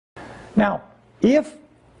Now, if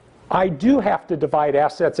I do have to divide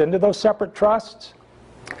assets into those separate trusts,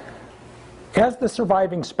 as the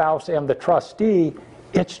surviving spouse and the trustee,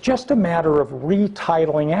 it's just a matter of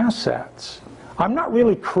retitling assets. I'm not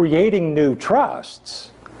really creating new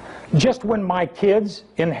trusts. Just when my kids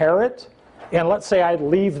inherit, and let's say I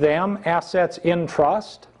leave them assets in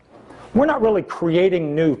trust, we're not really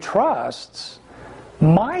creating new trusts.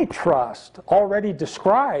 My trust already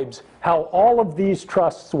describes how all of these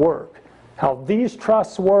trusts work, how these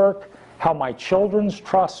trusts work, how my children's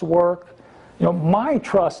trusts work. You know, my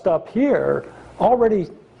trust up here already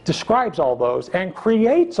describes all those and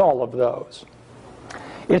creates all of those.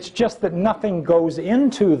 It's just that nothing goes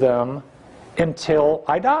into them until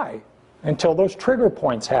I die, until those trigger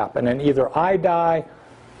points happen, and either I die,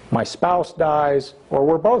 my spouse dies, or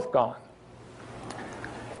we're both gone.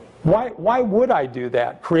 Why would I do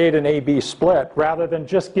that, create an A-B split, rather than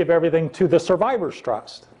just give everything to the survivor's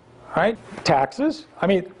trust? Right? Taxes. I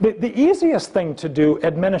mean, the easiest thing to do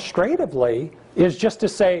administratively is just to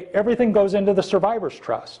say everything goes into the survivor's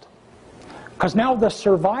trust. Because now the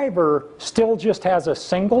survivor still just has a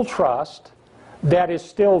single trust that is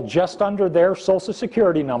still just under their Social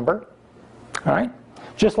Security number. All right?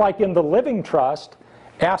 Just like in the living trust,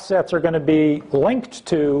 assets are going to be linked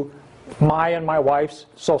to my and my wife's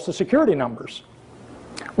Social Security numbers.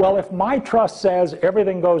 Well, if my trust says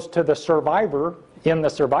everything goes to the survivor in the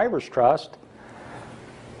survivor's trust,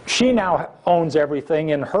 she now owns everything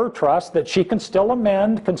in her trust that she can still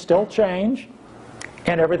amend, can still change,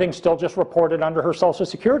 and everything's still just reported under her Social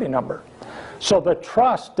Security number. So the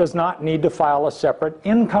trust does not need to file a separate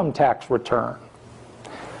income tax return.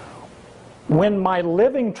 When my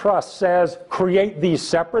living trust says create these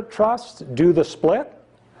separate trusts, do the split,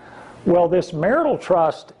 well, this marital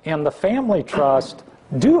trust and the family trust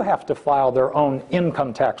do have to file their own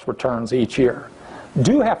income tax returns each year,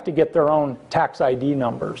 do have to get their own tax ID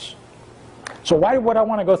numbers. So why would I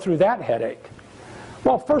want to go through that headache?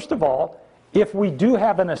 Well, first of all, if we do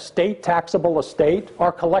have an estate, taxable estate,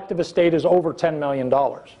 our collective estate is over $10 million.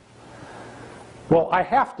 Well, I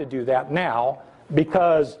have to do that now,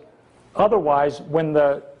 because otherwise, when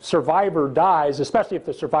the survivor dies, especially if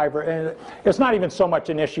the survivor, and it's not even so much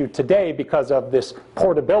an issue today because of this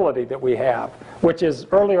portability that we have, which is,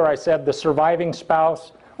 earlier I said, the surviving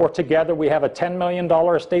spouse, or together we have a $10 million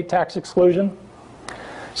estate tax exclusion.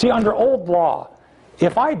 See, under old law,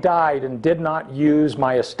 if I died and did not use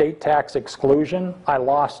my estate tax exclusion, I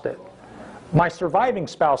lost it. My surviving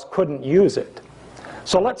spouse couldn't use it.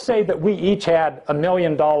 So let's say that we each had $1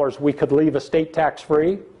 million we could leave estate tax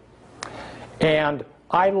free, and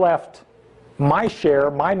I left my share,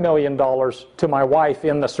 my $1 million, to my wife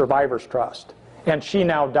in the survivor's trust, and she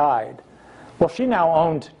now died. Well, she now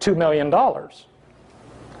owned $2 million,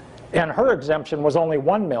 and her exemption was only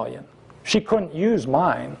 $1 million. She couldn't use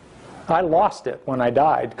mine. I lost it when I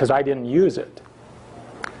died because I didn't use it.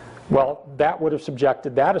 Well, that would have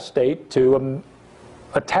subjected that estate to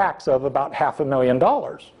a tax of about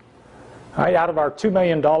 $500,000. Right? Out of our $2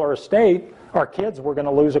 million estate, our kids were going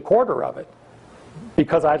to lose a quarter of it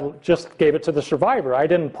because I just gave it to the survivor. I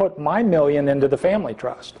didn't put my $1 million into the family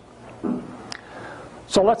trust.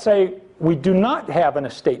 So let's say we do not have an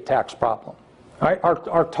estate tax problem. Right?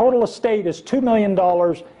 Our total estate is $2 million,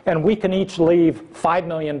 and we can each leave $5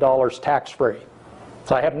 million tax-free.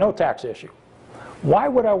 So I have no tax issue. Why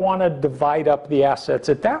would I want to divide up the assets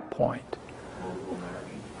at that point?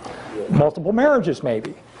 Multiple marriages,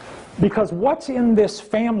 maybe. Because what's in this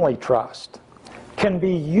family trust can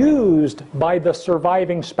be used by the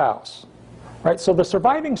surviving spouse. Right? So the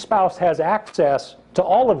surviving spouse has access to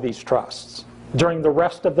all of these trusts during the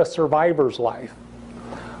rest of the survivor's life.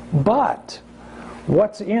 But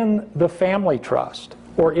what's in the family trust,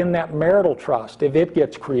 or in that marital trust, if it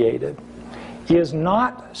gets created, is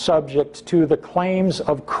not subject to the claims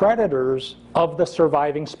of creditors of the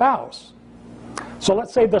surviving spouse. So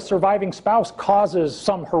let's say the surviving spouse causes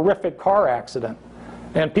some horrific car accident,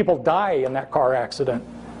 and people die in that car accident.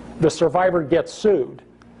 The survivor gets sued.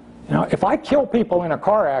 You know, if I kill people in a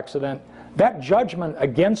car accident, that judgment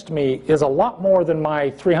against me is a lot more than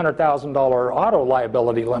my $300,000 auto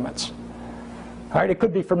liability limits. All right, it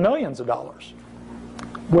could be for millions of dollars.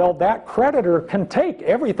 Well, that creditor can take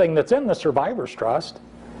everything that's in the survivor's trust,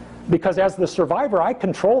 because as the survivor, I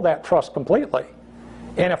control that trust completely.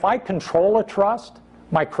 And if I control a trust,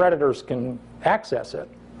 my creditors can access it.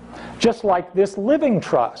 Just like this living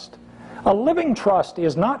trust. A living trust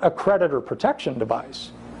is not a creditor protection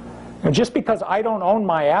device. And just because I don't own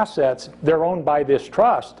my assets, they're owned by this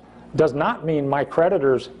trust, does not mean my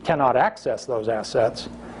creditors cannot access those assets.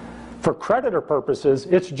 For creditor purposes,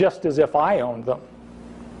 it's just as if I owned them.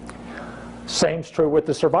 Same's true with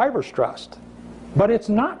the survivor's trust. But it's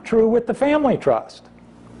not true with the family trust.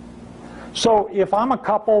 So if I'm a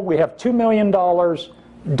couple, we have $2 million,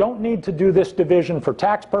 don't need to do this division for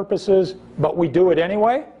tax purposes, but we do it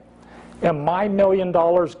anyway, and my $1 million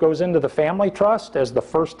goes into the family trust as the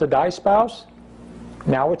first to die spouse,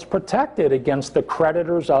 now it's protected against the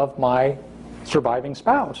creditors of my surviving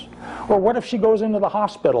spouse. Or what if she goes into the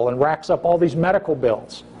hospital and racks up all these medical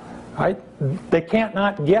bills? Right? They can't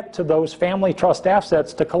not get to those family trust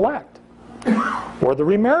assets to collect. Or the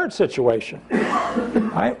remarriage situation.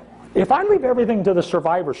 Right? If I leave everything to the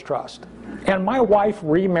survivor's trust and my wife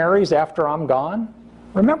remarries after I'm gone,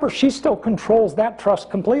 remember, she still controls that trust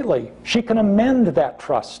completely. She can amend that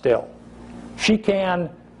trust still. She can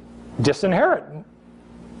disinherit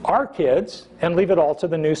our kids and leave it all to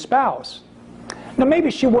the new spouse. Now maybe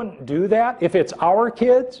she wouldn't do that if it's our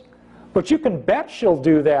kids, but you can bet she'll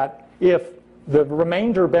do that if the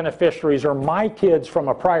remainder beneficiaries are my kids from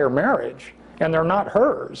a prior marriage and they're not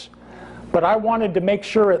hers. But I wanted to make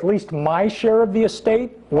sure at least my share of the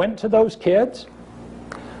estate went to those kids.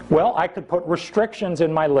 Well, I could put restrictions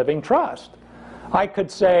in my living trust. I could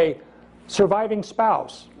say, surviving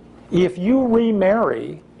spouse, if you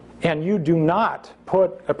remarry and you do not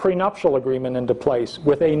put a prenuptial agreement into place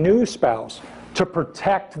with a new spouse to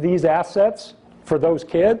protect these assets for those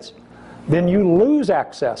kids, then you lose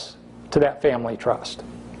access to that family trust.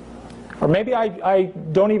 Or maybe I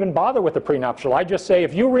don't even bother with the prenuptial. I just say,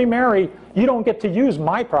 if you remarry, you don't get to use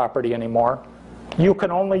my property anymore. You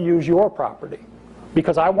can only use your property.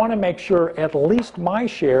 Because I want to make sure at least my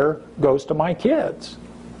share goes to my kids.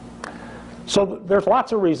 So there's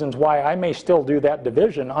lots of reasons why I may still do that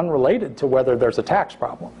division unrelated to whether there's a tax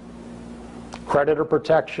problem. Creditor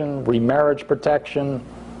protection, remarriage protection,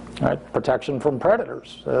 right? Protection from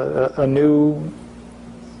predators, a new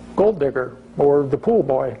gold digger or the pool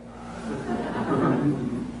boy.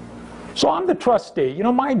 So I'm the trustee. You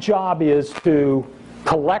know, my job is to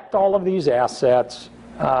collect all of these assets.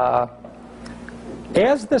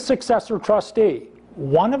 As the successor trustee,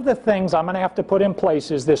 one of the things I'm going to have to put in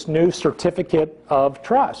place is this new certificate of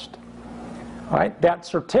trust. Right? That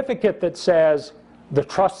certificate that says the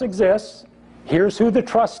trust exists, here's who the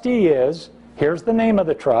trustee is, here's the name of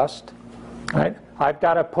the trust. Right? I've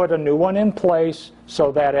got to put a new one in place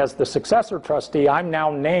so that as the successor trustee, I'm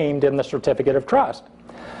now named in the certificate of trust.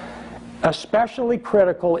 Especially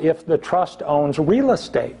critical if the trust owns real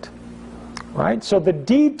estate. Right? So the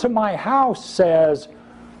deed to my house says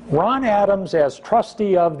Ron Adams as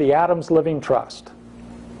trustee of the Adams Living Trust.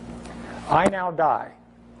 I now die.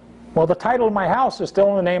 Well, the title of my house is still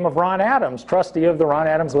in the name of Ron Adams, trustee of the Ron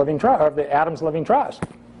Adams Living Trust, of the Adams Living Trust.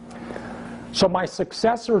 So my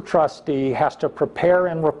successor trustee has to prepare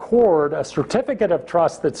and record a certificate of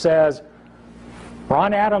trust that says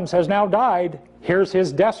Ron Adams has now died. Here's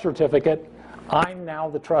his death certificate. I'm now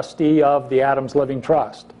the trustee of the Adams Living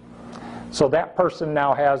Trust. So that person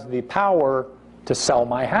now has the power to sell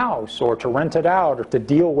my house or to rent it out or to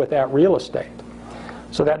deal with that real estate.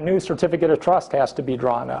 So that new certificate of trust has to be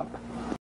drawn up.